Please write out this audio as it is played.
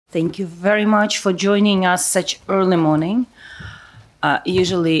Thank you very much for joining us such early morning.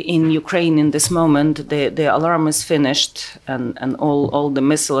 Usually in Ukraine in this moment, the alarm is finished and all the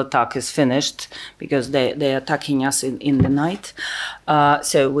missile attack is finished because they're attacking us in the night,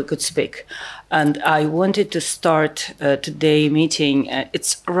 so we could speak. And I wanted to start today's meeting.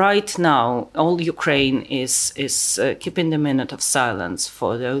 It's right now, all Ukraine is keeping the minute of silence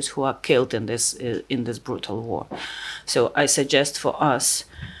for those who are killed in this brutal war. So I suggest for us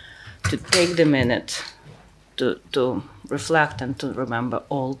to take the minute to reflect and to remember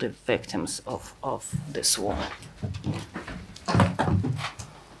all the victims of this war.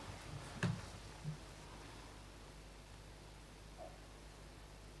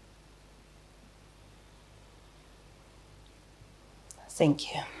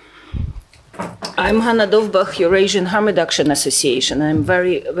 Thank you. I'm Hanna Dovbakh, Eurasian Harm Reduction Association. I'm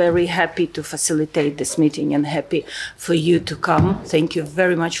very, very happy to facilitate this meeting and happy for you to come. Thank you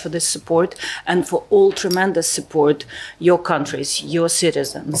very much for this support and for all tremendous support your countries, your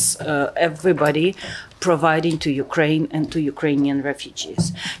citizens, everybody providing to Ukraine and to Ukrainian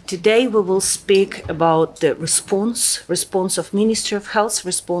refugees. Today we will speak about the response of Ministry of Health,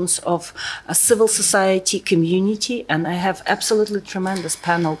 response of a civil society community, and I have absolutely tremendous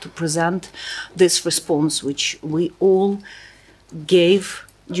panel to present this response, which we all gave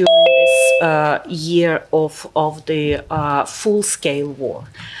during this year of the full-scale war.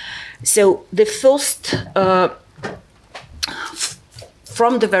 So the first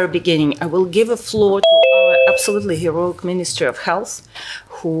from the very beginning, I will give a floor to our absolutely heroic Ministry of Health,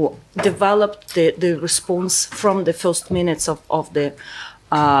 who developed the response from the first minutes of the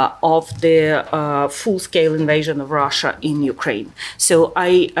full-scale invasion of Russia in Ukraine. So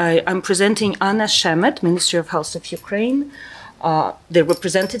I'm presenting Anna Shemet, Ministry of Health of Ukraine, the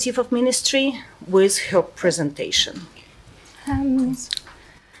representative of ministry, with her presentation.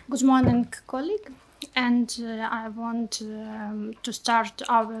 Good morning, colleague. And I want to start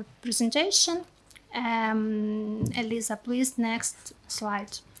our presentation. Elisa, please, next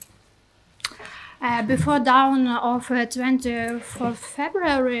slide. Before dawn of 24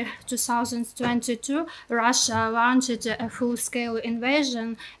 February 2022, Russia launched a full-scale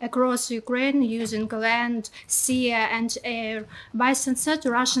invasion across Ukraine using land, sea, and air. By sunset,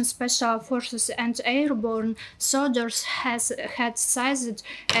 Russian special forces and airborne soldiers had seized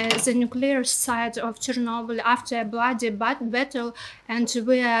the nuclear site of Chernobyl after a bloody battle, and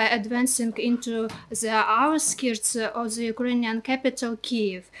were advancing into the outskirts of the Ukrainian capital,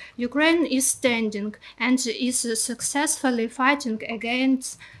 Kyiv. Ukraine is standing and is successfully fighting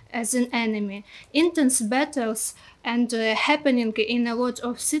against as an enemy. Intense battles and happening in a lot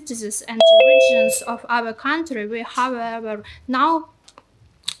of cities and regions of our country. We, however, now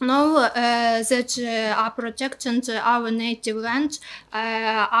know that are protecting our native land,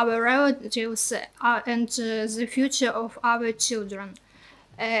 our relatives, and the future of our children.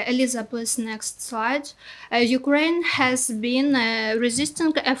 Elisa, please, next slide. Ukraine has been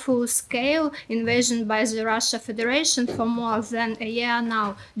resisting a full-scale invasion by the Russian Federation for more than a year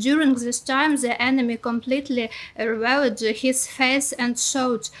now. During this time, the enemy completely revealed his face and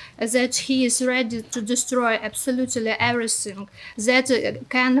showed that he is ready to destroy absolutely everything that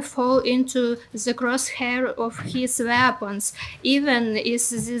can fall into the crosshair of his weapons, even if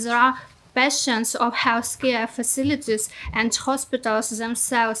these are patients of healthcare facilities and hospitals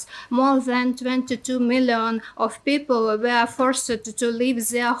themselves. More than 22 million of people were forced to leave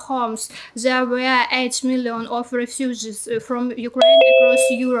their homes. There were 8 million of refugees from Ukraine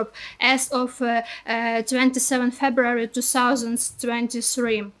across Europe as of 27 February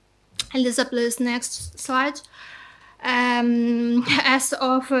 2023. Elisa, please, next slide. As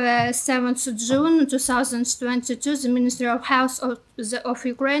of 7th June 2022, the Ministry of Health of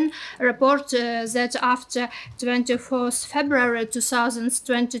Ukraine reported that after 24th February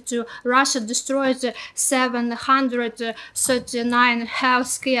 2022, Russia destroyed 739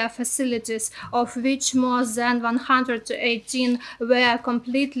 healthcare facilities, of which more than 118 were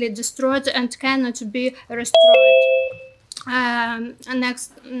completely destroyed and cannot be restored.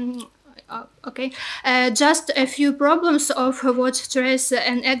 Next. Okay, just a few problems of what trace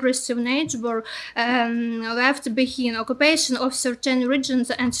an aggressive neighbor left behind. Occupation of certain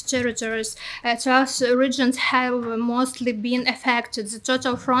regions and territories. 12 regions have mostly been affected. The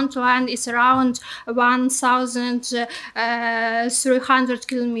total front line is around 1,300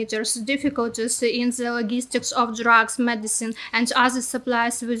 kilometers. Difficulties in the logistics of drugs, medicine, and other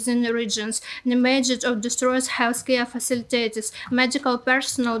supplies within the regions. Damage of destroyed healthcare facilities. Medical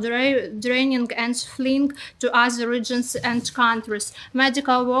personnel draining and fleeing to other regions and countries.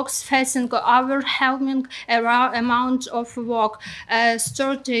 Medical workers facing overwhelming amount of work,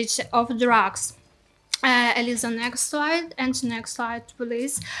 shortage of drugs. Elisa, next slide, and next slide,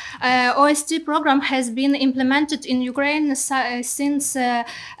 please. OST program has been implemented in Ukraine since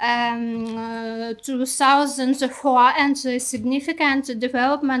 2004, and significant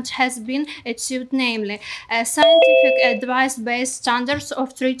development has been achieved, namely, scientific advice-based standards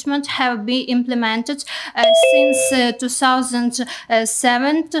of treatment have been implemented since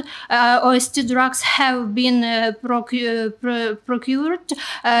 2007. OST drugs have been procured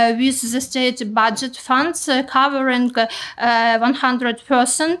with the state budget funds covering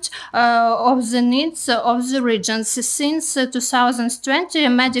 100% of the needs of the regions. Since 2020, a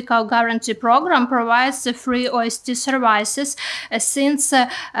medical guarantee program provides free OST services. Since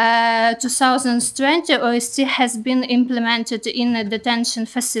 2020, OST has been implemented in detention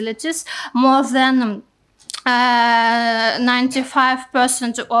facilities. More than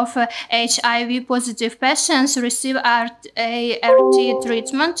 95% of HIV positive patients receive ART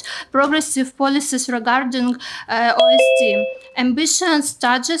treatment. Progressive policies regarding OST, ambitions,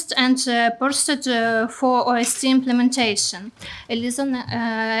 studies, and pursuit for OST implementation.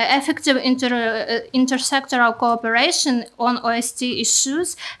 Effective intersectoral cooperation on OST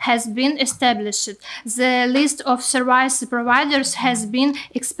issues has been established. The list of service providers has been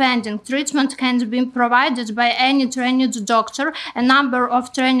expanding. Treatment can be provided by any trained doctor. A number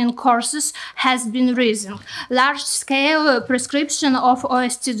of training courses has been risen. Large-scale prescription of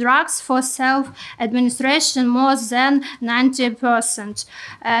OST drugs for self-administration more than 90%.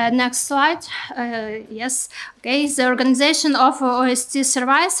 Next slide. Yes. Okay. The organization of OST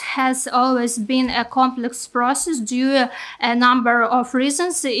service has always been a complex process due to a number of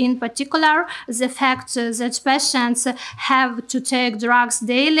reasons. In particular, the fact that patients have to take drugs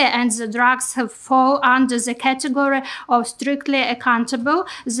daily and the drugs fall under the category of strictly accountable.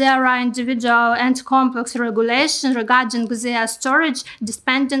 There are individual and complex regulations regarding their storage,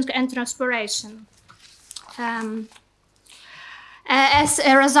 dispensing, and transportation. As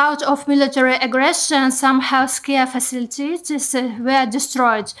a result of military aggression, some healthcare facilities were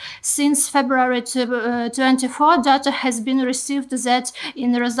destroyed. Since February 24, data has been received that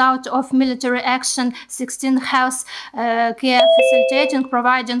in the result of military action, 16 health care facilitating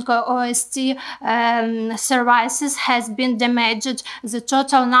providing OST services has been damaged. The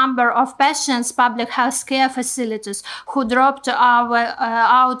total number of patients, public health care facilities who dropped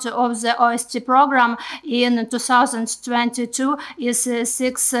out of the OST program in 2022 is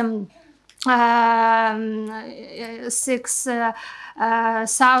 6,666,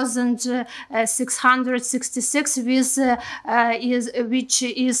 which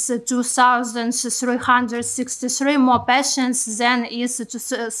is 2,363 more patients than is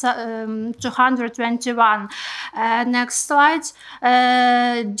 221. Next slide.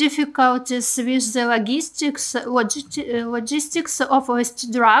 Difficulties with the logistics of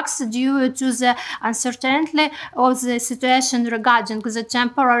OST drugs due to the uncertainty of the situation regarding the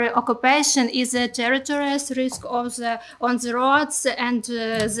temporary occupation is a territorial risk of on the roads and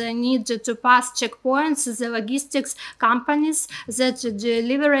the need to pass checkpoints. The logistics companies that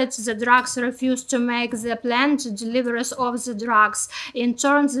delivered the drugs refused to make the planned deliveries of the drugs. In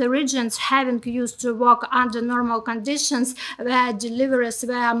turn, the regions having used to work under normal conditions where deliveries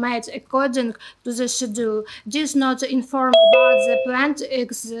were made according to the schedule did not inform about the planned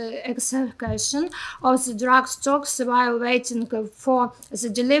execution of the drug stocks while waiting for the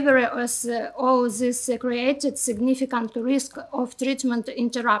delivery. All this created significant risk of treatment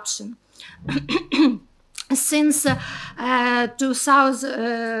interruption. Since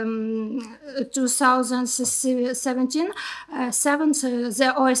 2017,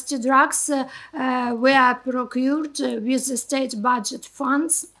 the OST drugs were procured with the state budget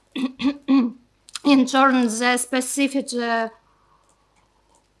funds. In turn, the specific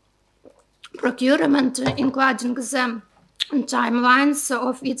procurement, including the timelines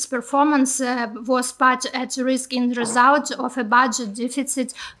of its performance, was put at risk in result of a budget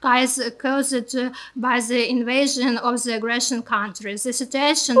deficit caused by the invasion of the aggression country. The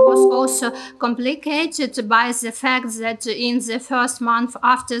situation was also complicated by the fact that in the first month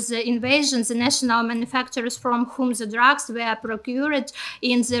after the invasion, the national manufacturers from whom the drugs were procured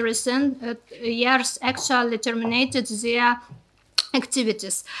in the recent years actually terminated their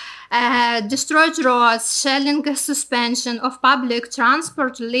activities. Destroyed roads, shelling, suspension of public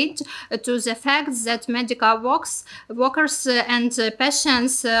transport lead to the fact that medical workers and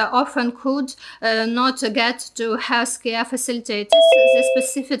patients often could not get to healthcare facilities. The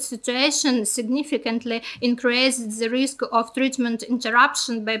specific situation significantly increased the risk of treatment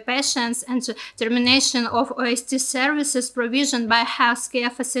interruption by patients and termination of OST services provisioned by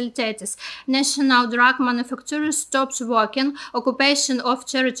healthcare facilitators. National drug manufacturers stopped working, occupation of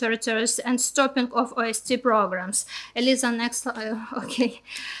territories, and stopping of OST programs. Elisa, next. Okay.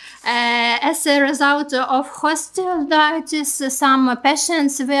 As a result of hostilities, some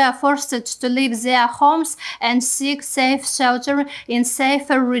patients were forced to leave their homes and seek safe shelter in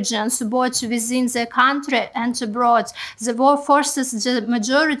safer regions, both within the country and abroad. The war forces the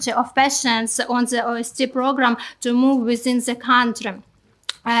majority of patients on the OST program to move within the country.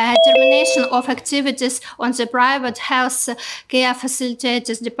 Termination of activities on the private health care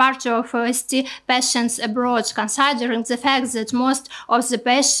facilitators, departure of OST patients abroad, considering the fact that most of the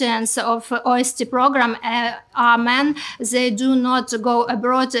patients of OST program are men, they do not go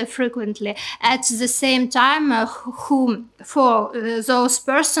abroad frequently. At the same time, for those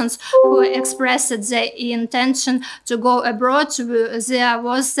persons who expressed the intention to go abroad, there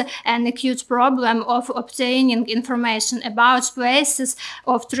was an acute problem of obtaining information about places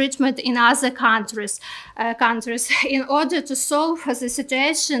of treatment in other countries. In order to solve the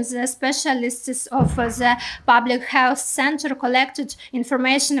situation, the specialists of the public health center collected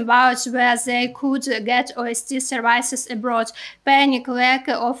information about where they could get OST services abroad. Panic, lack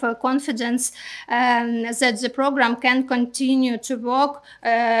of confidence that the program can continue to work,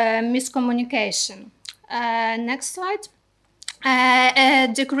 miscommunication. Next slide. A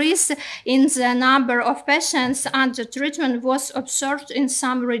decrease in the number of patients under treatment was observed in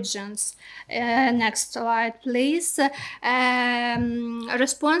some regions. Next slide, please.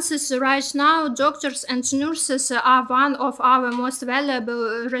 Responses right now, doctors and nurses are one of our most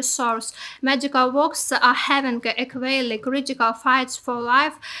valuable resources. Medical workers are having equally critical fights for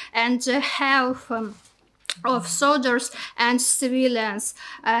life and health of soldiers and civilians.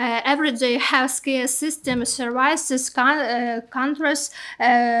 Everyday healthcare system services countries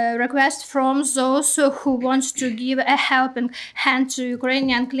request from those who want to give a helping hand to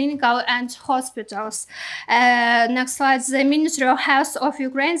Ukrainian clinical and hospitals. Next slide. The Ministry of Health of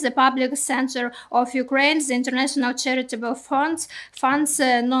Ukraine, the Public Center of Ukraine, the International Charitable Funds,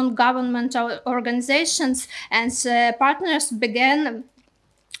 non-governmental organizations, and partners began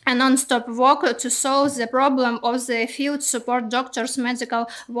a non-stop work to solve the problem of the field, support doctors, medical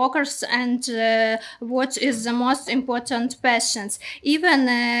workers, and what is the most important, patients. Even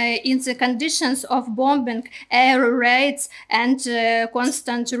in the conditions of bombing, air raids, and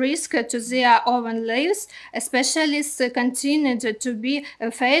constant risk to their own lives, specialists continued to be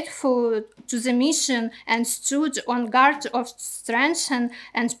faithful to the mission and stood on guard of strengthen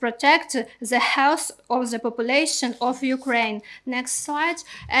and protect the health of the population of Ukraine. Next slide.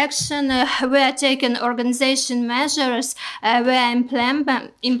 Action were taken, organization measures were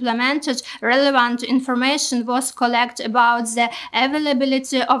implemented, relevant information was collected about the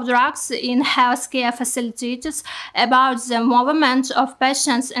availability of drugs in healthcare facilities, about the movement of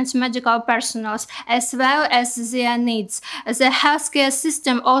patients and medical personnel, as well as their needs. The healthcare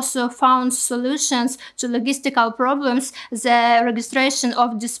system also found solutions to logistical problems, the registration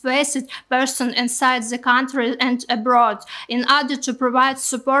of displaced persons inside the country and abroad, in order to provide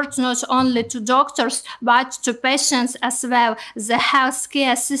support not only to doctors but to patients as well. The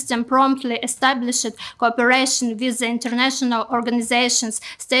healthcare system promptly established cooperation with the international organizations,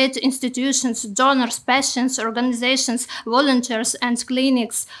 state institutions, donors, patients, organizations, volunteers, and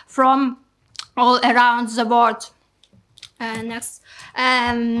clinics from all around the world. Next.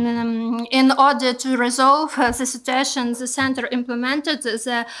 In order to resolve the situation, the center implemented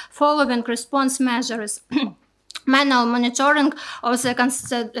the following response measures. Manual monitoring of the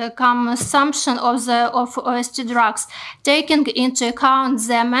consumption of OST drugs, taking into account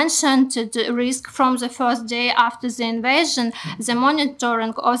the mentioned risk from the first day after the invasion. The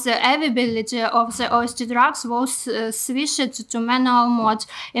monitoring of the availability of the OST drugs was switched to manual mode.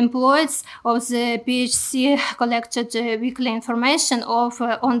 Employees of the PHC collected weekly information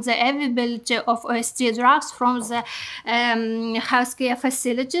on the availability of OST drugs from the healthcare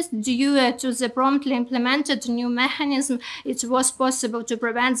facilities. Due to the promptly implemented new mechanism, it was possible to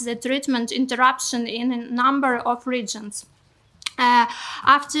prevent the treatment interruption in a number of regions.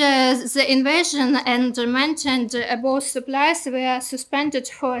 After the invasion and mentioned, both supplies were suspended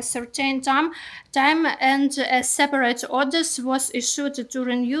for a certain time and a separate orders was issued to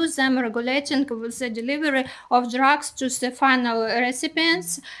renew them, regulating the delivery of drugs to the final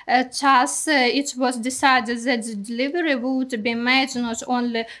recipients. Thus, it was decided that the delivery would be made not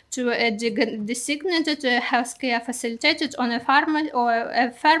only to a designated healthcare facilitated on a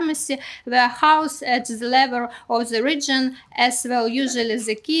pharmacy warehouse at the level of the region, as well usually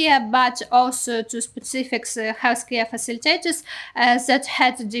the care, but also to specific healthcare facilitators that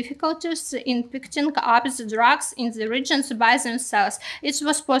had difficulties in picking up the drugs in the regions by themselves. It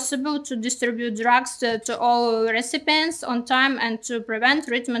was possible to distribute drugs to all recipients on time and to prevent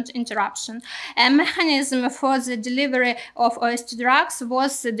treatment interruption. A mechanism for the delivery of OST drugs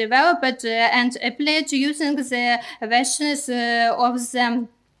was developed and applied using the versions of the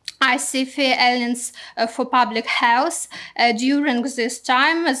ICF Alliance for Public Health. During this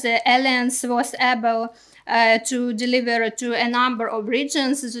time, the Alliance was able to deliver to a number of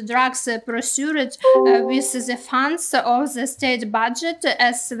regions the drugs procured with the funds of the state budget,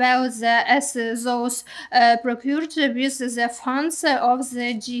 as well as those procured with the funds of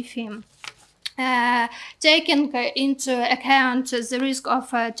the GFIM. Taking into account the risk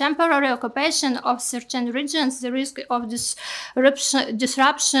of temporary occupation of certain regions, the risk of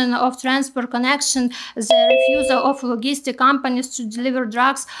disruption of transport connection, the refusal of logistic companies to deliver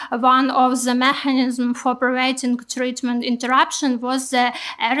drugs, one of the mechanisms for preventing treatment interruption was the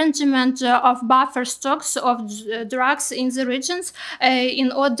arrangement of buffer stocks of drugs in the regions.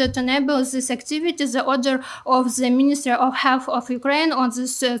 In order to enable this activity, the order of the Ministry of Health of Ukraine on the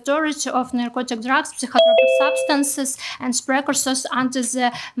storage of narcotic drugs, psychotropic substances, and precursors under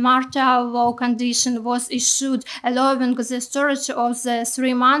the martial law condition was issued, allowing the storage of the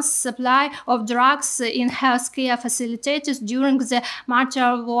 3 months supply of drugs in healthcare facilities during the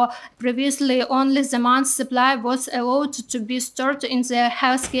martial law. Previously, only the month's supply was allowed to be stored in the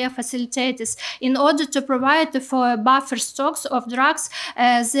healthcare facilities. In order to provide for buffer stocks of drugs,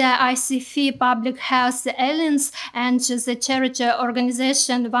 the ICF Public Health Alliance and the charity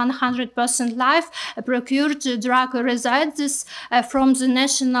organization 100% Life procured drug residues from the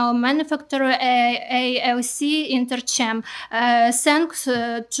national manufacturer ALC Interchem. Thanks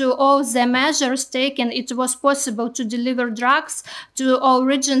to all the measures taken, it was possible to deliver drugs to all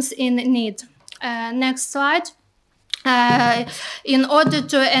regions in need. Next slide. In order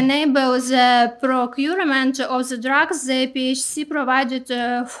to enable the procurement of the drugs, the PHC provided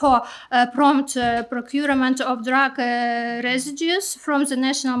for prompt procurement of drug residues from the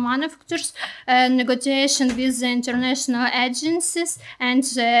national manufacturers, negotiation with the international agencies, and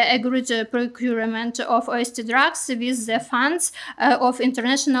agreed procurement of OST drugs with the funds of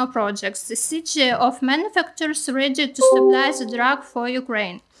international projects. The city of manufacturers ready to supply the drug for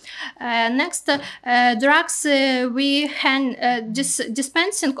Ukraine. Next, drugs, we hand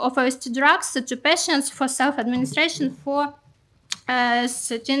dispensing of OST drugs to patients for self-administration for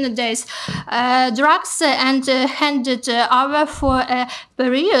 13 days. Drugs and handed over for a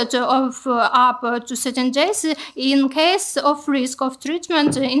period of up to 13 days in case of risk of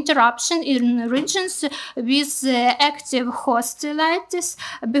treatment interruption in regions with active hostilities.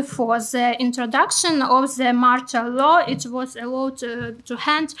 Before the introduction of the martial law, it was allowed to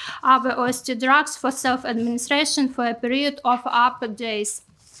hand over OST drugs for self-administration for a period of up days.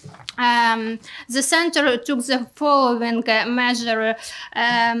 The center took the following measure,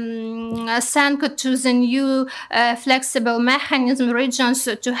 thanks to the new flexible mechanism. Regions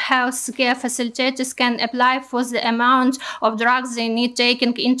to healthcare facilitators can apply for the amount of drugs they need,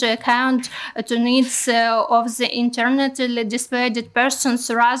 taking into account the needs of the internally displaced persons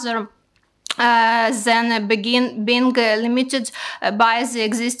rather than being limited by the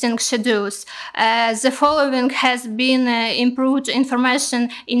existing schedules. The following has been improved information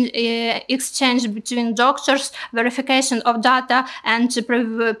in exchange between doctors, verification of data, and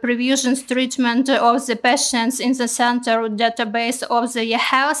previous treatment of the patients in the center database of the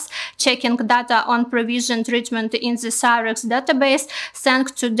health, checking data on prevision treatment in the CYREX database.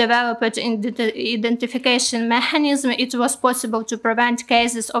 Thanks to developed identification mechanism, it was possible to prevent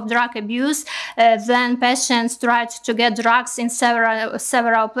cases of drug abuse when patients tried to get drugs in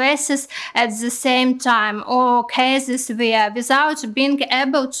several places at the same time, or cases where, without being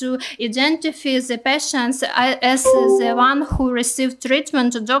able to identify the patients as the one who received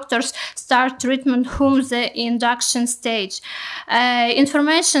treatment, doctors start treatment from the induction stage.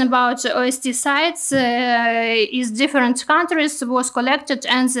 Information about OST sites in different countries was collected,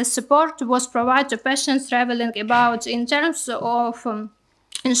 and the support was provided to patients traveling about in terms of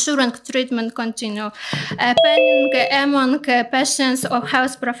ensuring treatment continue. Planning among patients of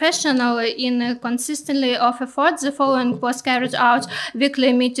health professionals in consistently of efforts, the following was carried out: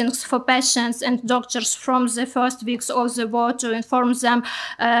 weekly meetings for patients and doctors from the first weeks of the war to inform them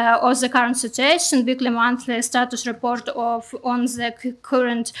of the current situation, weekly monthly status report on the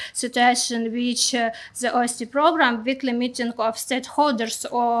current situation, which the OST program, weekly meeting of stakeholders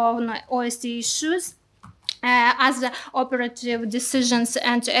on OST issues. As the operative decisions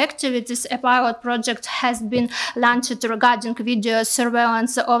and activities, a pilot project has been launched regarding video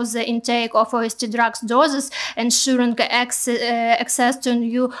surveillance of the intake of OST drugs doses, ensuring access to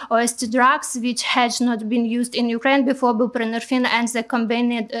new OST drugs which had not been used in Ukraine before buprenorphine and the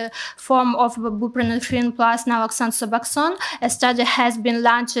combined form of buprenorphine plus naloxone Suboxone. A study has been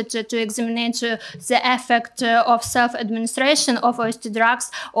launched to examine the effect of self-administration of OST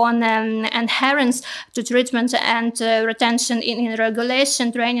drugs on adherence to treatment and retention in regulation,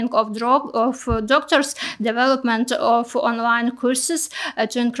 training of doctors, development of online courses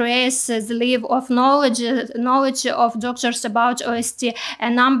to increase the level of knowledge of doctors about OST. A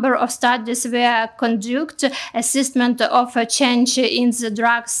number of studies were conducted: assessment of a change in the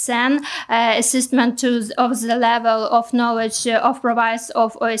drug scene, assessment of the level of knowledge of providers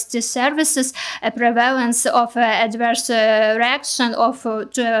of OST services, prevalence of adverse reaction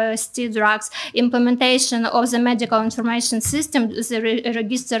to OST drugs, implementation of the medical information system. The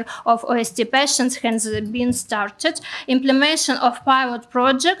register of OST patients has been started. Implementation of pilot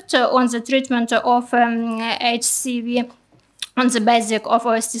project on the treatment of HCV on the basis of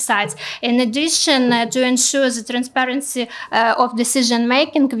OST sites. In addition, to ensure the transparency of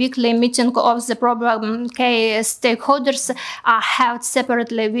decision-making, weekly meeting of the problem stakeholders are held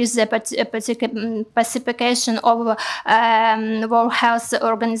separately with the participation of World Health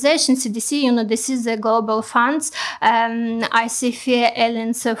Organization, CDC, UNAIDS, the Global Funds, ICF,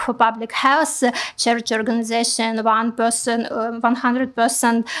 Alliance for Public Health, Charity Organization,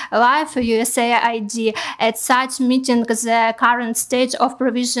 100% Life, USAID. At such meetings, the current stage of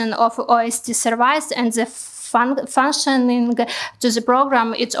provision of OST service and the functioning to the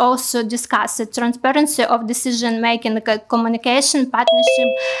program. It also discussed the transparency of decision-making, communication, partnership,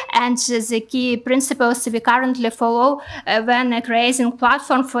 and the key principles we currently follow when creating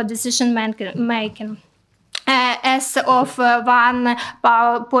platform for decision-making. As of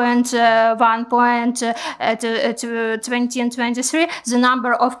 1.1.2023, the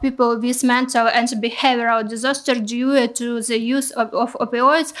number of people with mental and behavioral disaster due to the use of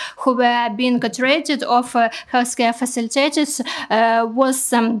opioids who were being treated of healthcare facilities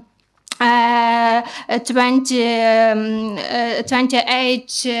was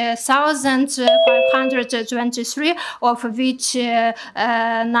 28,523, of which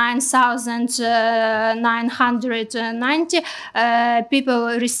 9,990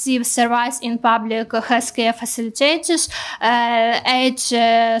 people receive service in public healthcare facilities,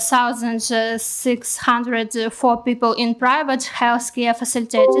 8,604 people in private healthcare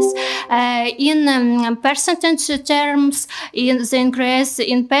facilities. In percentage terms, in the increase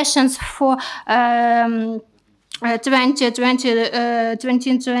in patients for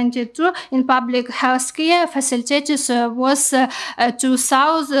 2022 in public healthcare facilities was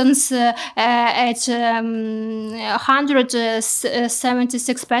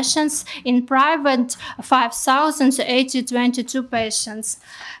 2,876 patients, in private 5,022 patients.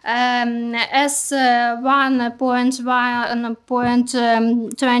 As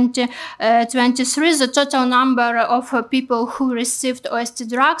 1.1.2023, the total number of people who received OST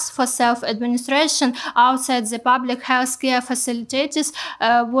drugs for self-administration outside the public healthcare facilities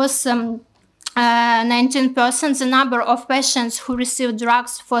was 19%. The number of patients who receive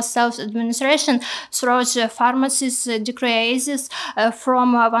drugs for self-administration through the pharmacies decreases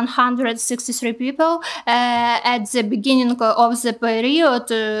from 163 people at the beginning of the period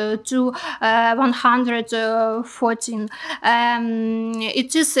to 114.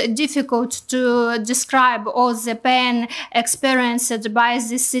 It is difficult to describe all the pain experienced by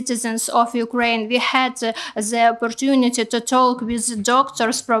the citizens of Ukraine. We had the opportunity to talk with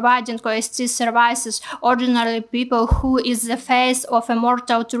doctors providing OST services, ordinary people who is the face of a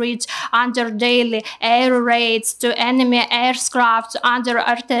mortal threat under daily air raids to enemy aircraft, under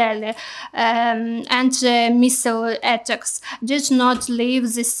artillery and missile attacks, did not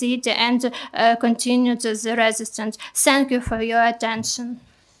leave the city and continued the resistance. Thank you for your attention.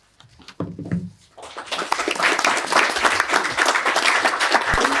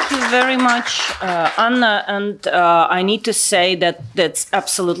 you very much, Anna. And I need to say that that's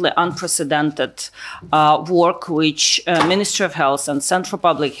absolutely unprecedented work which Ministry of Health and Central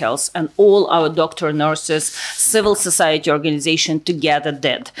Public Health and all our doctor, nurses, civil society organization together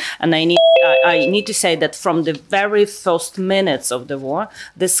did. And I need to say that from the very first minutes of the war,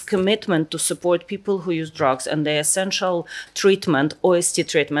 this commitment to support people who use drugs and their essential treatment, OST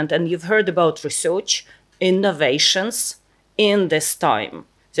treatment, and you've heard about research, innovations in this time.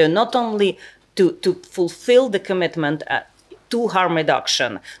 So not only to fulfill the commitment to harm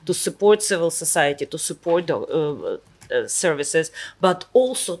reduction, to support civil society, to support services, but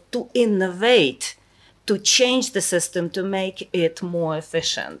also to innovate, to change the system, to make it more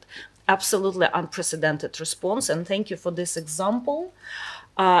efficient. Absolutely unprecedented response, and thank you for this example.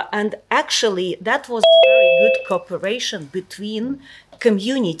 And actually, that was very good cooperation between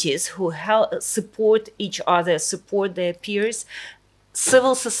communities who support each other, support their peers,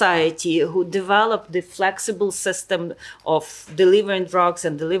 civil society who developed the flexible system of delivering drugs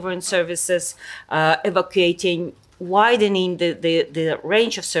and delivering services, evacuating, widening the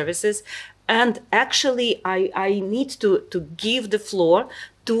range of services. And actually, I need to give the floor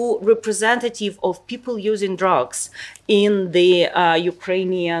to representative of people using drugs in the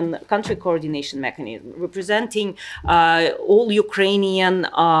Ukrainian country coordination mechanism, representing all Ukrainian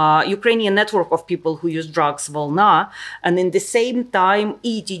network of people who use drugs, VOLNA, and in the same time,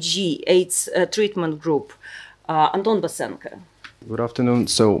 ETG, AIDS treatment group, Anton Basenko. Good afternoon.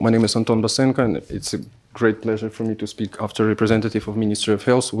 So my name is Anton Basenko, and it's a great pleasure for me to speak after representative of Ministry of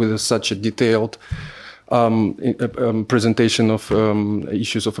Health with such a detailed presentation of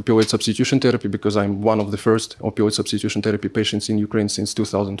issues of opioid substitution therapy, because I'm one of the first opioid substitution therapy patients in Ukraine since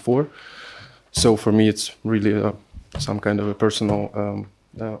 2004. So for me, it's really some kind of a personal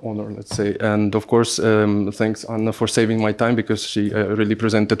honor, let's say. And of course, thanks Anna for saving my time, because she really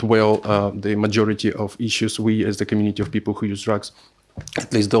presented well the majority of issues we as the community of people who use drugs,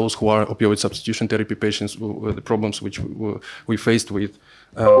 at least those who are opioid substitution therapy patients, the problems which we faced with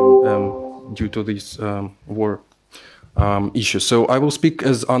due to these war issues. So I will speak,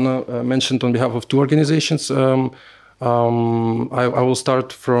 as Anna mentioned, on behalf of two organizations. I will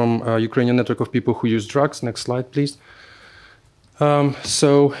start from Ukrainian Network of People Who Use Drugs. Next slide, please.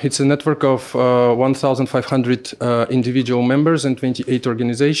 So it's a network of 1,500 individual members and 28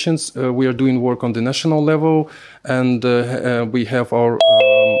 organizations. We are doing work on the national level, and we have our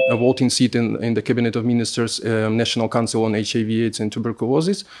a voting seat in the Cabinet of Ministers, National Council on HIV/AIDS and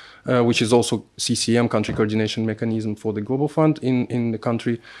Tuberculosis, which is also CCM, Country Coordination Mechanism for the Global Fund in the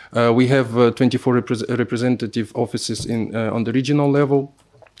country. We have 24 representative offices on the regional level,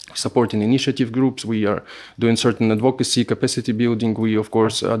 supporting initiative groups. We are doing certain advocacy, capacity building. We, of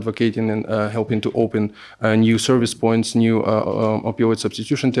course, advocating and helping to open new service points, new opioid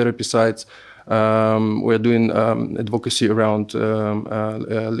substitution therapy sites. We're doing advocacy around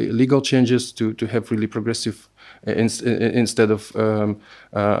legal changes to have really progressive instead of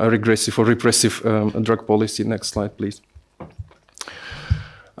a regressive or repressive drug policy. Next slide, please.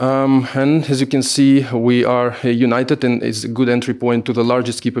 And as you can see, we are united, and it's a good entry point to the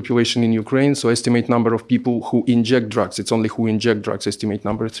largest key population in Ukraine. So estimate number of people who inject drugs. It's only who inject drugs. Estimate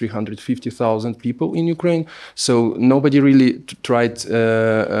number 350,000 people in Ukraine. So nobody really tried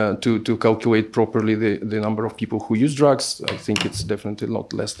to calculate properly the number of people who use drugs. I think it's definitely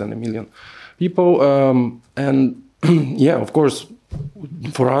not less than 1 million people. And yeah, of course,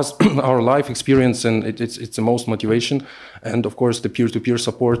 for us, our life experience, and it's the most motivation, and of course the peer-to-peer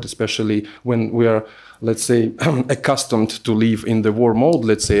support, especially when we are, let's say, accustomed to live in the war mode,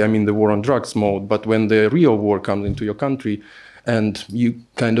 let's say, I mean the war on drugs mode, but when the real war comes into your country and you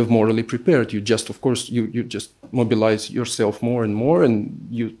kind of morally prepared, you just, of course, you just mobilize yourself more and more, and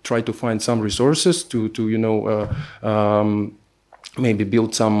you try to find some resources to you know, maybe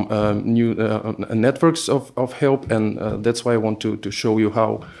build some new networks of help, and that's why I want to show you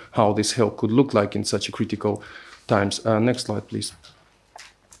how this help could look like in such a critical times. Next slide, please.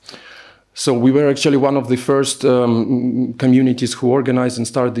 So we were actually one of the first communities who organized and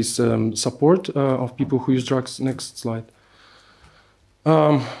started this support of people who use drugs. Next slide.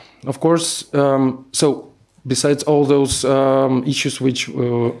 Of course, so besides all those issues which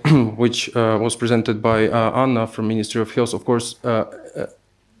was presented by Anna from Ministry of Health, of course,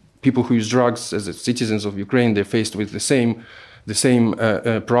 people who use drugs as citizens of Ukraine, they're faced with the same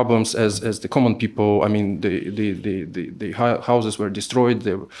problems as the common people. I mean, the houses were destroyed.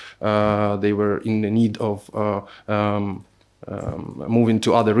 They were in the need of moving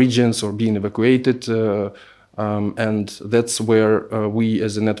to other regions or being evacuated. And that's where we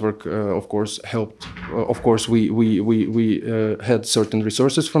as a network, of course, helped. Of course, we had certain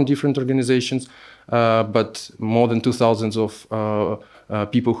resources from different organizations, but more than 2,000 of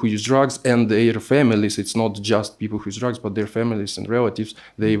people who use drugs and their families, it's not just people who use drugs, but their families and relatives,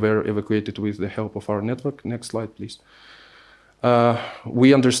 they were evacuated with the help of our network. Next slide, please.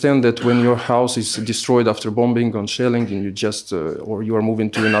 We understand that when your house is destroyed after bombing or shelling, and you just or you are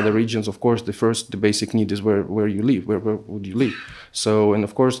moving to another regions, of course, the basic need is where you live. Where would you live? So, and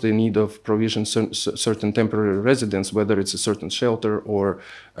of course, the need of provision certain temporary residence, whether it's a certain shelter or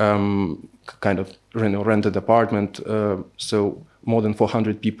kind of rented apartment. So, more than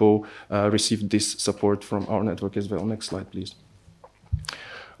 400 people received this support from our network as well. Next slide, please.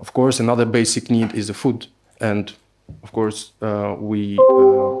 Of course, another basic need is the food, and of course, we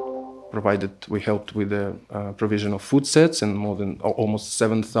helped with the provision of food sets, and more than almost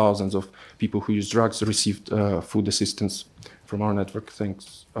 7,000 of people who use drugs received food assistance from our network.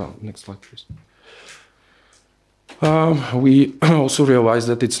 Thanks. Next slide, please. We also realized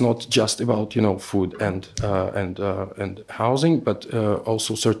that it's not just about food and housing, but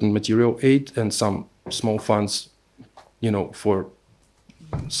also certain material aid and some small funds, for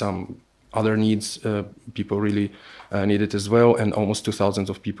some other needs people really needed as well, and almost 2,000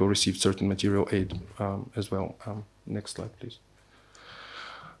 of people received certain material aid as well. Next slide, please.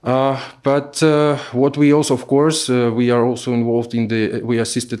 But what we also, of course, we are also involved in we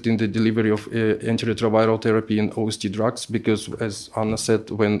assisted in the delivery of antiretroviral therapy and OST drugs, because, as Anna said,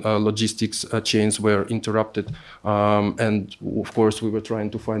 when logistics chains were interrupted, and of course we were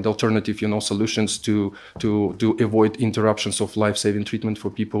trying to find alternative, solutions to avoid interruptions of life-saving treatment for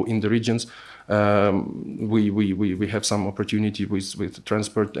people in the regions. We have some opportunity with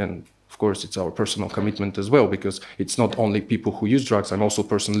transport, and of course, it's our personal commitment as well, because it's not only people who use drugs. I'm also a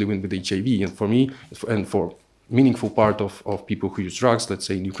person living with HIV, and for me, and for meaningful part of people who use drugs, let's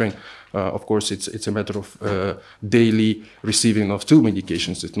say in Ukraine, of course, it's a matter of daily receiving of 2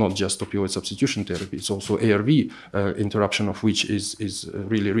 medications. It's not just opioid substitution therapy. It's also ARV, interruption of which is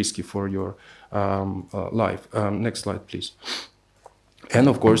really risky for your life. Next slide, please. And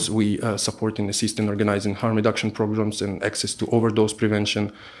of course, we support and assist in organizing harm reduction programs and access to overdose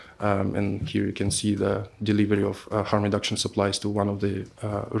prevention. And here you can see the delivery of harm reduction supplies to one of the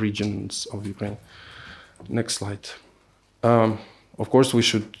regions of Ukraine. Next slide. Of course, we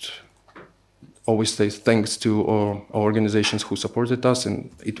should always say thanks to our organizations who supported us, and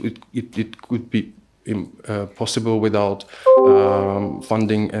it could be possible without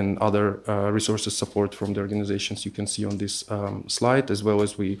funding and other resources support from the organizations you can see on this slide, as well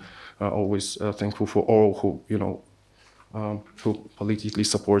as we are always thankful for all who politically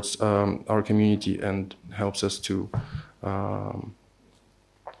supports our community and helps us to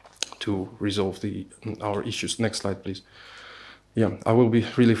resolve our issues. Next slide, please. Yeah, I will be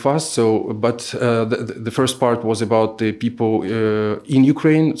really fast. So, but the first part was about the people in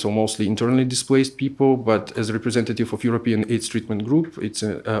Ukraine, so mostly internally displaced people. But as a representative of European AIDS Treatment Group, it's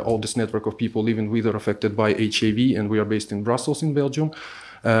an oldest network of people living with or affected by HIV, and we are based in Brussels, in Belgium.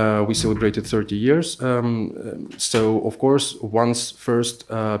 We celebrated 30 years. So, of course, once first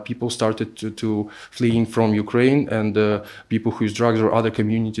people started to fleeing from Ukraine, and people who use drugs or other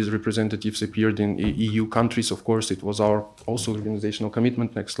communities representatives appeared in EU countries, of course, it was our also organizational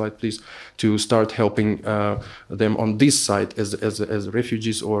commitment, next slide please, to start helping them on this side as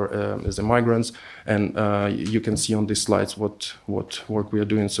refugees or as migrants. And you can see on these slides what work we are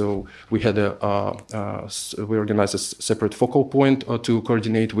doing. So we had we organized a separate focal point to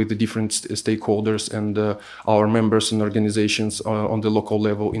coordinate with the different stakeholders and our members and organizations on the local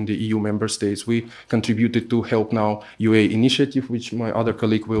level in the EU member states. We contributed to Help Now UA initiative, which my other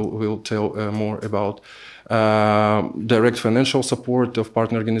colleague will tell more about. Direct financial support of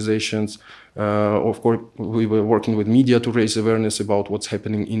partner organizations. Of course, we were working with media to raise awareness about what's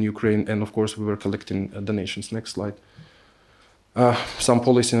happening in Ukraine, and of course, we were collecting donations. Next slide. Some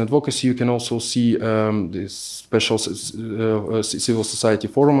policy and advocacy. You can also see this special civil society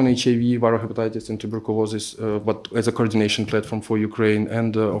forum on HIV, viral hepatitis, and tuberculosis, but as a coordination platform for Ukraine.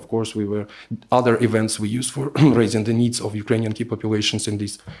 And of course, other events we use for raising the needs of Ukrainian key populations in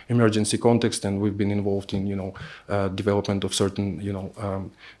this emergency context. And we've been involved in, development of certain,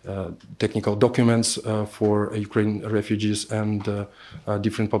 technical documents for Ukrainian refugees and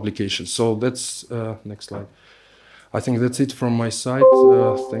different publications. So that's next slide. I think that's it from my side.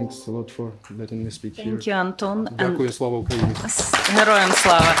 Thanks a lot for letting me speak here. Thank you, Anton. Дякую, слава Україні. Героям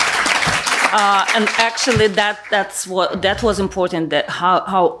слава. And actually, that was important. That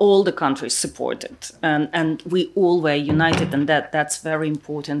how all the countries supported, and we all were united, and that's very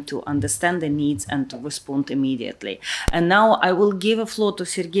important to understand the needs and to respond immediately. And now I will give a floor to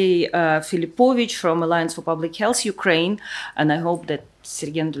Sergii Filippovych from Alliance for Public Health Ukraine, and I hope that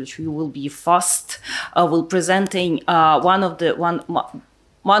Sergei Andreevich, you will be fast. Will presenting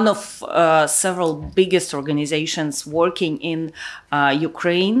one of several biggest organizations working in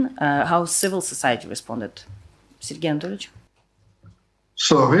Ukraine, how civil society responded. Sergei Andreevich.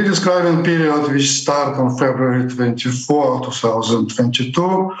 So we're describing a period which started on February 24,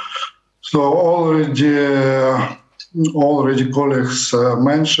 2022. So already colleagues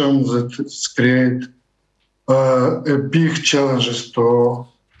mentioned that it's create a big challenges to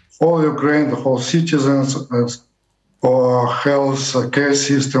all Ukraine, the whole citizens, for health care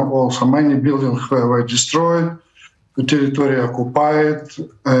system. Also many buildings were destroyed, the territory occupied,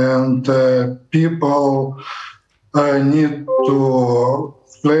 and people need to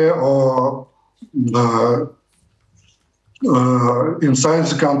flee or inside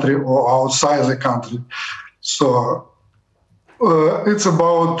the country or outside the country. So it's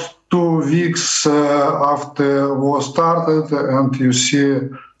about 2 weeks after war started, and you see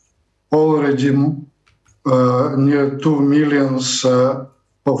already near 2 million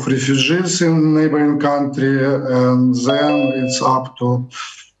of refugees in neighboring country, and then it's up to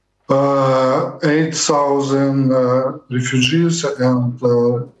 8,000 refugees and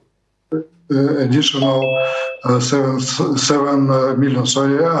additional 7 million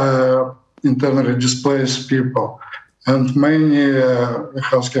internally displaced people. And many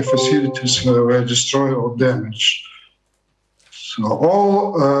healthcare facilities were destroyed or damaged. So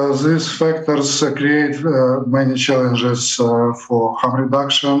all these factors create many challenges for harm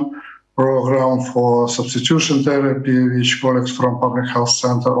reduction program, for substitution therapy, which colleagues from Public Health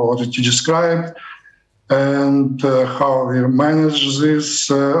Center already described, and how we manage these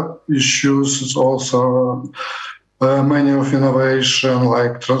issues. It's also many of innovation,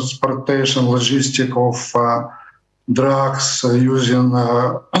 like transportation, logistic of drugs using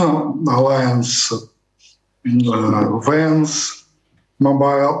alliance vans,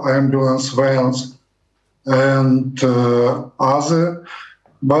 mobile ambulance vans, and other.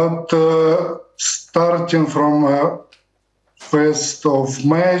 But starting from 1st of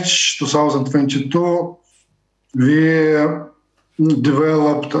March 2022, we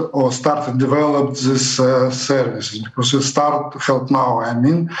developed this services, because we start Help Now. I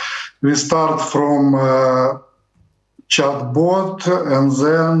mean, we start from chatbot, and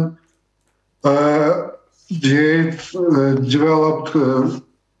then developed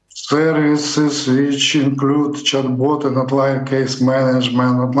services which include chatbot and online case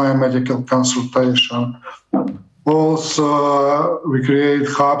management, online medical consultation. Also, we create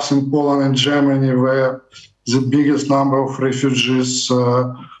hubs in Poland and Germany where the biggest number of refugees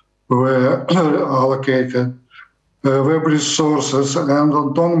were allocated. Web resources, and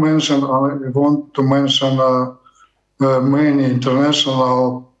Anton mentioned, I want to mention many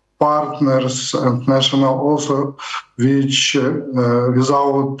international partners and national also, which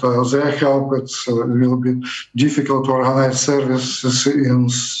without their help it will be difficult to organize services in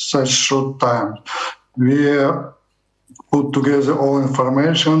such short time. We put together all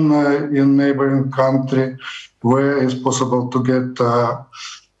information in neighboring country where it's possible to get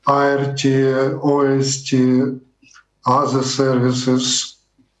IRT, OST, other services.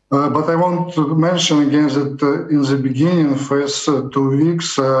 But I want to mention again that in the beginning, first 2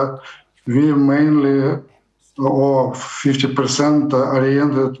 weeks, we mainly, or 50%,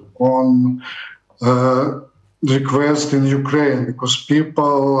 oriented on requests in Ukraine, because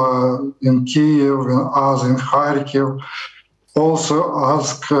people in Kiev and us in Kharkiv also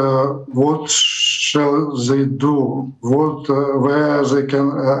ask what shall they do, where they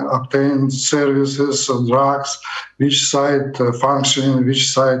can obtain services, drugs, which site functioning, which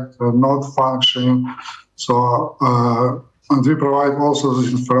site not functioning. So and we provide also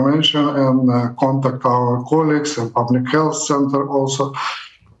this information and contact our colleagues in Public Health Center also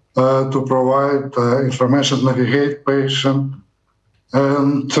to provide information, navigate patient,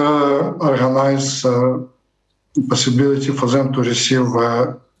 and organize possibility for them to receive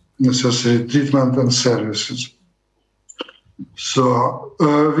necessary treatment and services. So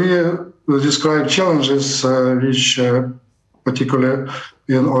we describe challenges which, particularly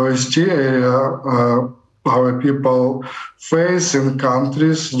in OST area, our people face in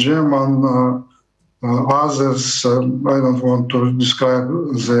countries, German, others. I don't want to describe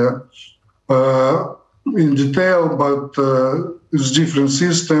the in detail, but it's different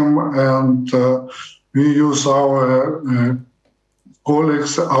system, and we use our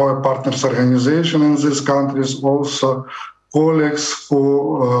colleagues, our partners organization in these countries, also colleagues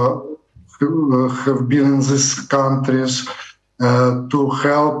who have been in these countries to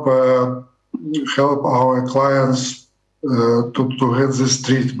help our clients to get this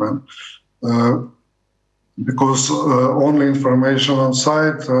treatment. Because only information on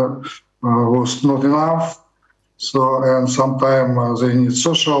site was not enough. So, and sometimes they need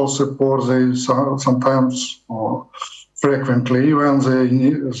social support. They sometimes, or frequently even,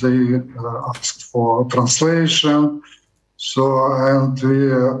 they asked for translation. So, and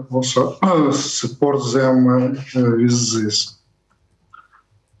we also support them with this.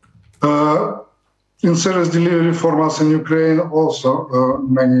 In service delivery for us in Ukraine, also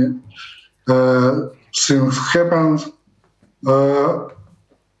many things happened.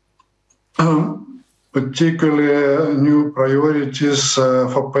 Particularly new priorities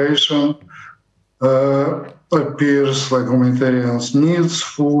for patient appears, like humanitarian needs,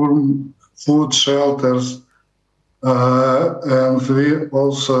 food, shelters, and we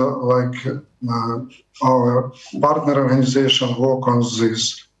also, like our partner organization, work on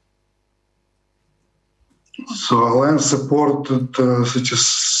this. So Alliance supported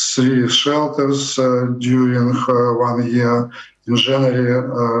 33 shelters during 1 year. In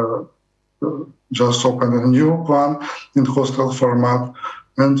January, just opened a new one in hostel format,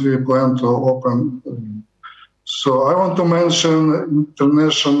 and we plan to open. So I want to mention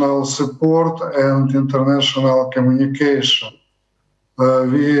international support and international communication.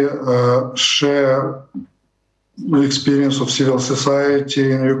 We share the experience of civil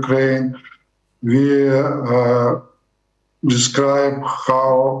society in Ukraine. We describe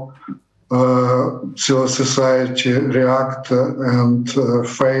how civil society react and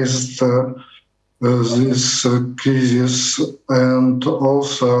faced this crisis, and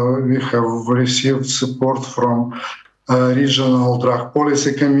also we have received support from Regional Drug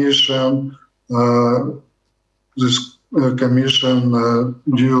Policy Commission. This commission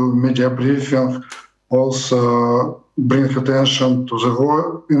due media briefing also bring attention to the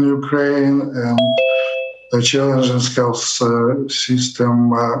war in Ukraine and the challenges health system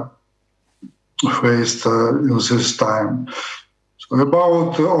faced in this time.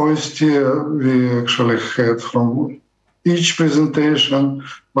 About OST, we actually had from each presentation,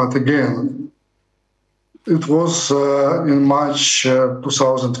 but again, it was in March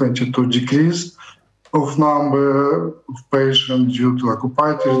 2022 decrease of number of patients due to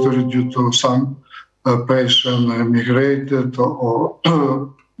occupied territory, due to some patient migrated or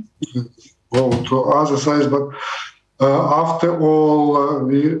go to other sites, but after all,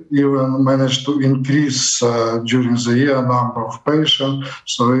 we even managed to increase during the year number of patients.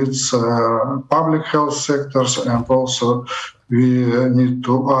 So it's public health sectors, and also we need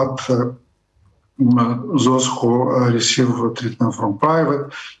to add those who receive treatment from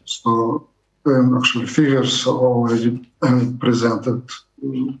private. So actually figures already presented,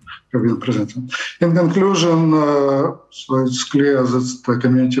 have been presented. In conclusion, so it's clear that the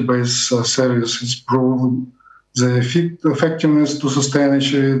community-based service is proven the effectiveness to sustain a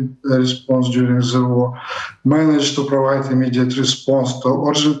response during the war, managed to provide immediate response to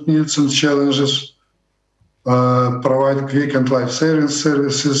urgent needs and challenges, provide quick and life-saving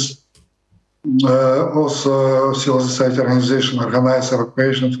services. Also, civil society organization organize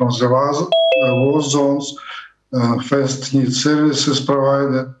evacuation from the war zones, first need services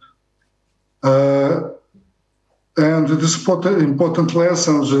provided. And it is important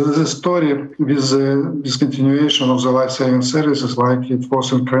lessons, the story with the discontinuation of the life-saving services, like it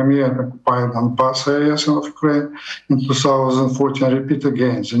was in Crimea and occupied Donbass areas of Ukraine in 2014, repeat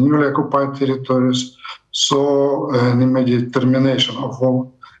again. The newly occupied territories saw an immediate termination of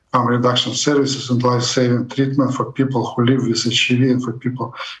all harm reduction services and life-saving treatment for people who live with HIV and for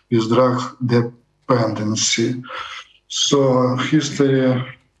people with drug dependency. So history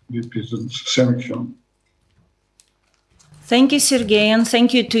repeated. Thank you. Thank you, Sergei, and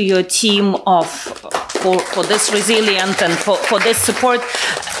thank you to your team for this resilience and for this support.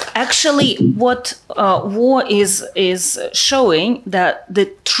 Actually, what war is showing that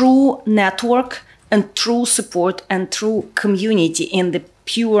the true network and true support and true community in the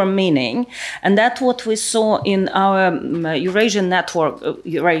pure meaning, and that's what we saw in our Eurasian network,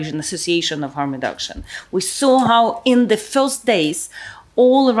 Eurasian Association of Harm Reduction. We saw how in the first days,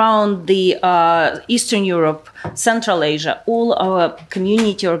 all around the Eastern Europe, Central Asia, all our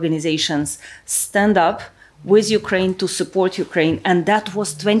community organizations stand up with Ukraine to support Ukraine, and that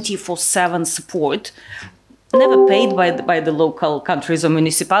was 24/7 support, never paid by the local countries or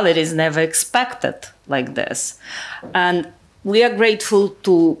municipalities, never expected like this. And we are grateful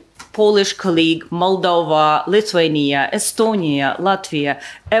to Polish colleague, Moldova, Lithuania, Estonia, Latvia,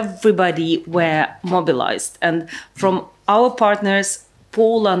 everybody were mobilized. And from our partners,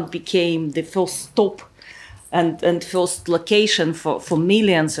 Poland became the first stop and first location for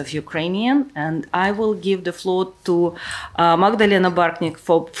millions of Ukrainians. And I will give the floor to Magdalena Bartnik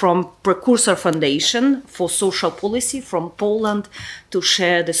from Precursor Foundation for Social Policy from Poland to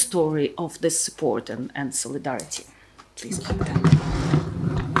share the story of this support and solidarity. Please, Magdalena.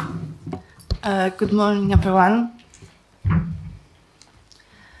 Good morning, everyone.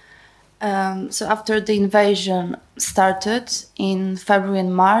 So after the invasion started in February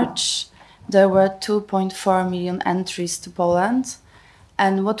and March, there were 2.4 million entries to Poland.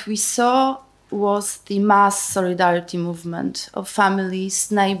 And what we saw was the mass solidarity movement of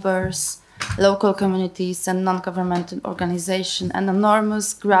families, neighbors, local communities, and non-governmental organizations, an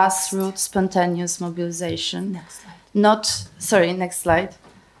enormous grassroots spontaneous mobilization. Next slide. Next slide.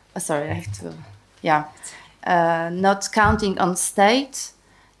 Sorry, I have to, not counting on state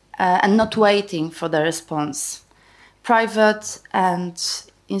and not waiting for the response. Private and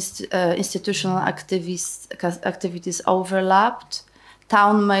institutional activities overlapped.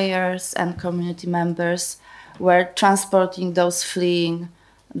 Town mayors and community members were transporting those fleeing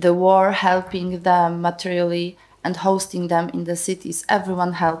the war, helping them materially and hosting them in the cities.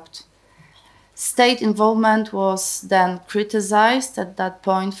 Everyone helped. State involvement was then criticized at that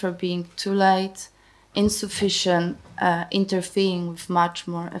point for being too late, insufficient, interfering with much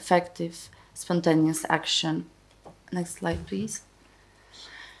more effective spontaneous action. Next slide, please.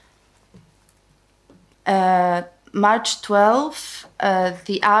 March 12,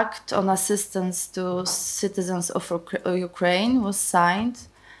 the Act on Assistance to Citizens of Ukraine was signed,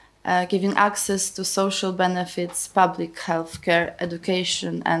 giving access to social benefits, public health care,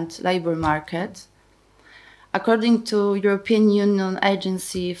 education, and labor market. According to European Union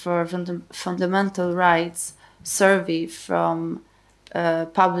Agency for Fundamental Rights survey from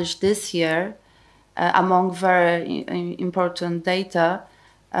published this year, among very important data,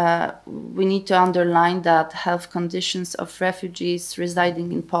 we need to underline that health conditions of refugees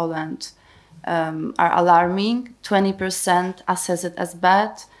residing in Poland are alarming. 20% assess it as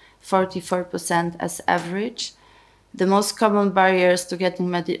bad, 44% as average. The most common barriers to getting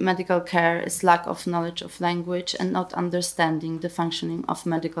medical care is lack of knowledge of language and not understanding the functioning of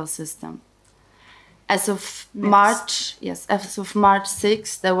medical system. As of March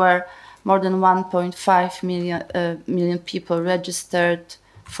 6, there were more than 1.5 million people registered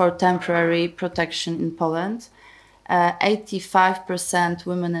for temporary protection in Poland, 85%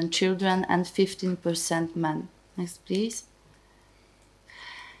 women and children, and 15% men. Next, please.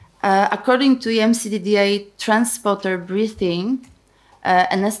 According to MCDDA Transporter Briefing,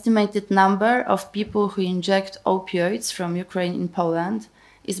 an estimated number of people who inject opioids from Ukraine in Poland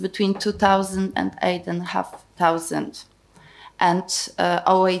is between 2,000 and 8,500, and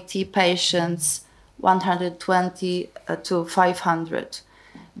OAT patients 120 to 500.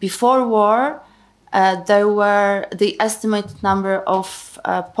 Before war, the estimated number of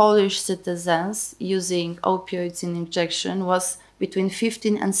Polish citizens using opioids in injection was between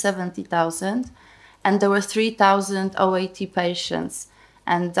 15 and 70,000, and there were 3,000 OAT patients,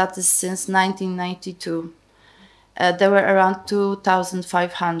 and that is since 1992. There were around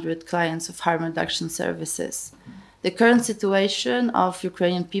 2,500 clients of harm reduction services. The current situation of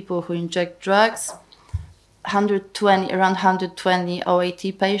Ukrainian people who inject drugs, around 120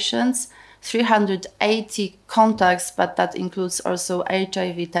 OAT patients, 380 contacts, but that includes also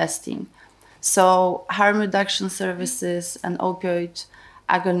HIV testing. So harm reduction services and opioid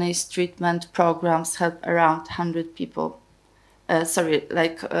agonist treatment programs help around 100 people.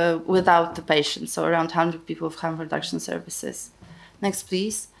 Without the patient, so around 100 people with harm reduction services. Next,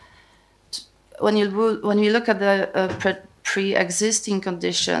 please. When you look at the pre-existing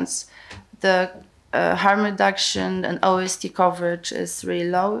conditions, the harm reduction and OST coverage is really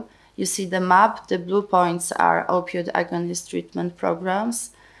low. You see the map. The blue points are opioid agonist treatment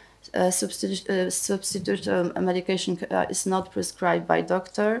programs. Substitute medication is not prescribed by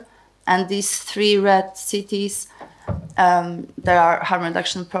doctor. And these 3 red cities, there are harm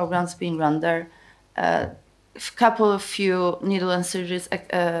reduction programs being run there. Few needle and surgery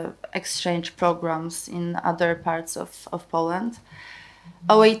exchange programs in other parts of Poland.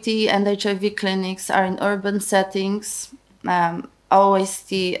 OAT and HIV clinics are in urban settings.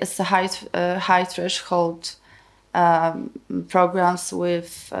 OST is a high threshold programs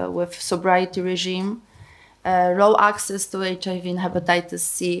with sobriety regime. Low access to HIV and hepatitis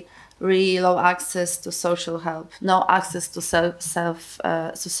C, really low access to social help, no access to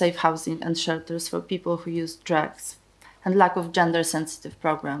safe housing and shelters for people who use drugs. and lack of gender-sensitive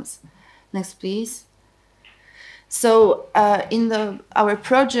programs. Next, please. So in our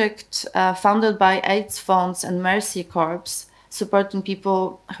project, founded by AIDS Funds and Mercy Corps, supporting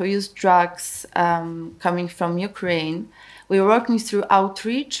people who use drugs coming from Ukraine, we are working through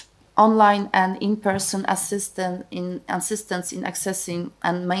outreach, online and in-person assistance in accessing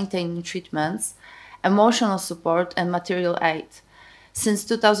and maintaining treatments, emotional support, and material aid. Since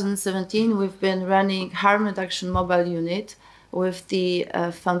 2017, we've been running harm reduction mobile unit with the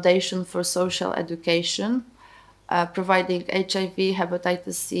Foundation for Social Education, providing HIV,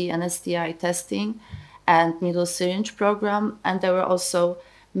 hepatitis C, and STI testing, and needle syringe program. And there were also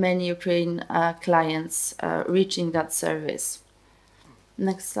many Ukrainian clients reaching that service.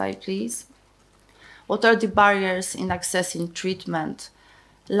 Next slide, please. What are the barriers in accessing treatment?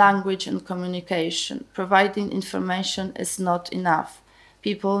 Language and communication. Providing information is not enough.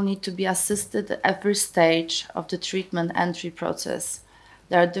 People need to be assisted at every stage of the treatment entry process.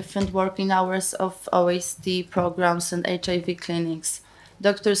 There are different working hours of OST programs and HIV clinics.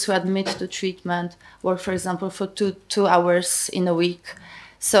 Doctors who admit to treatment work, for example, for two hours in a week.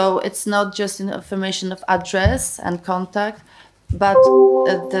 So it's not just information of address and contact, but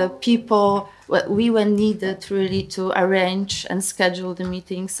the people, we were needed really to arrange and schedule the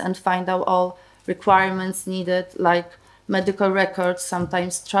meetings and find out all requirements needed, like medical records,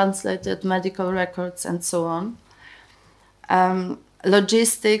 sometimes translated medical records, and so on.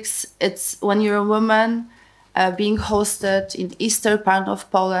 Logistics, it's when you're a woman being hosted in the eastern part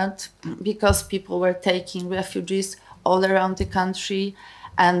of Poland because people were taking refugees all around the country,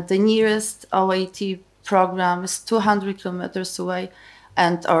 and the nearest OAT program is 200 kilometers away,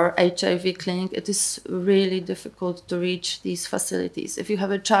 and our HIV clinic, it is really difficult to reach these facilities. If you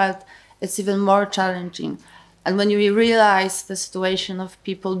have a child, it's even more challenging. And when you realize the situation of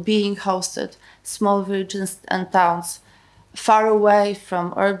people being hosted, small villages and towns, far away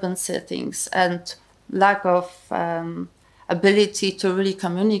from urban settings, and lack of ability to really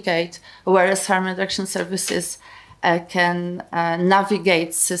communicate, whereas harm reduction services can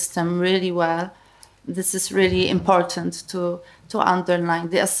navigate system really well, this is really important to underline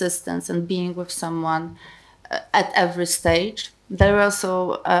the assistance and being with someone at every stage. There are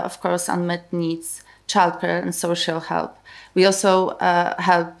also, of course, unmet needs, childcare and social help. We also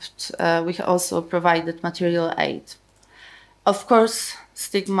we also provided material aid. Of course,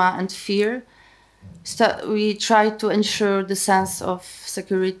 stigma and fear. We try to ensure the sense of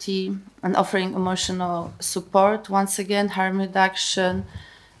security and offering emotional support. Once again, harm reduction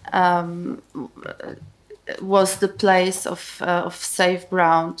was the place of safe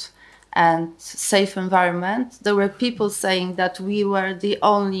ground and safe environment. There were people saying that we were the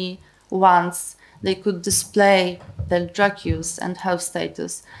only ones they could display their drug use and health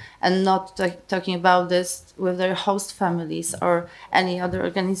status, and not talking about this with their host families or any other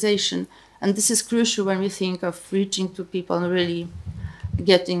organization. And this is crucial when we think of reaching to people and really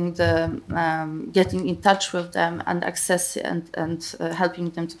getting in touch with them and access and helping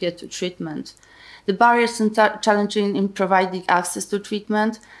them to get to treatment. The barriers and challenging in providing access to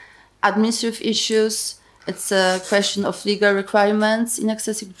treatment, administrative issues. It's a question of legal requirements in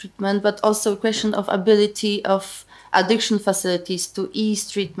accessing treatment, but also a question of ability of addiction facilities to ease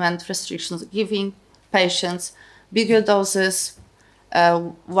treatment restrictions, giving patients bigger doses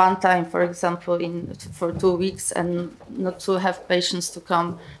one time, for example, for 2 weeks, and not to have patients to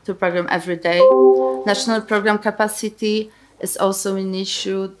come to the program every day. National program capacity is also an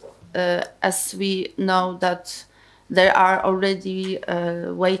issue, as we know that there are already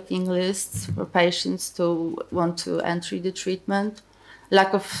waiting lists for patients to want to enter the treatment.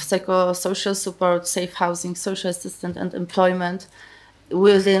 Lack of psychosocial support, safe housing, social assistance, and employment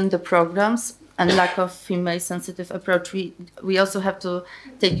within the programs, and lack of female-sensitive approach. We also have to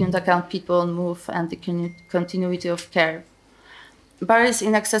take into account people on move and the continuity of care. Barriers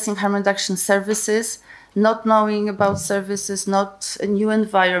in accessing harm reduction services, not knowing about services, not a new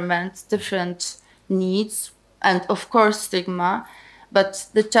environment, different needs, and of course stigma, but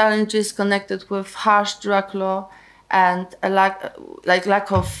the challenges connected with harsh drug law and a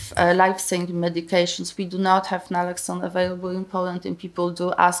lack of life-saving medications. We do not have naloxone available in Poland, and people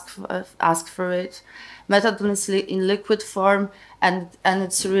do ask for it. Methadone is in liquid form, and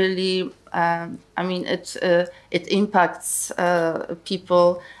it's really, it impacts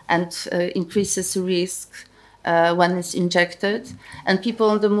people and increases risk when it's injected. And people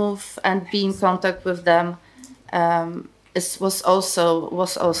on the move and be in contact with them was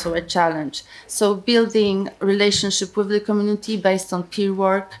also a challenge. So building relationship with the community based on peer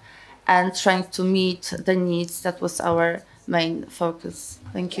work and trying to meet the needs, that was our main focus.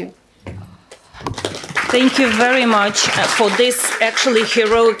 Thank you. Thank you very much for this actually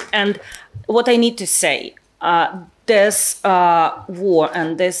heroic, and what I need to say, this war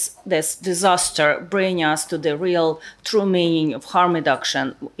and this disaster bring us to the real true meaning of harm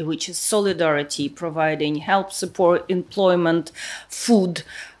reduction, which is solidarity, providing help, support, employment, food,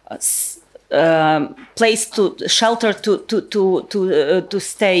 place to shelter to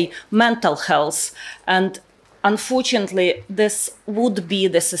stay, mental health. And unfortunately, this would be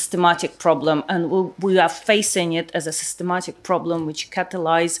the systematic problem, and we are facing it as a systematic problem which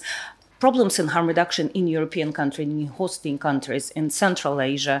catalyzes problems in harm reduction in European countries, in hosting countries, in Central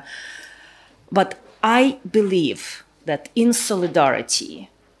Asia. But I believe that in solidarity,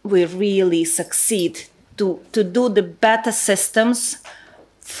 we really succeed to do the better systems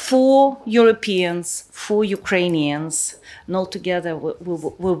for Europeans, for Ukrainians, and altogether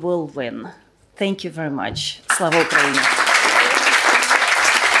we will win. Thank you very much. Slava Ukraini.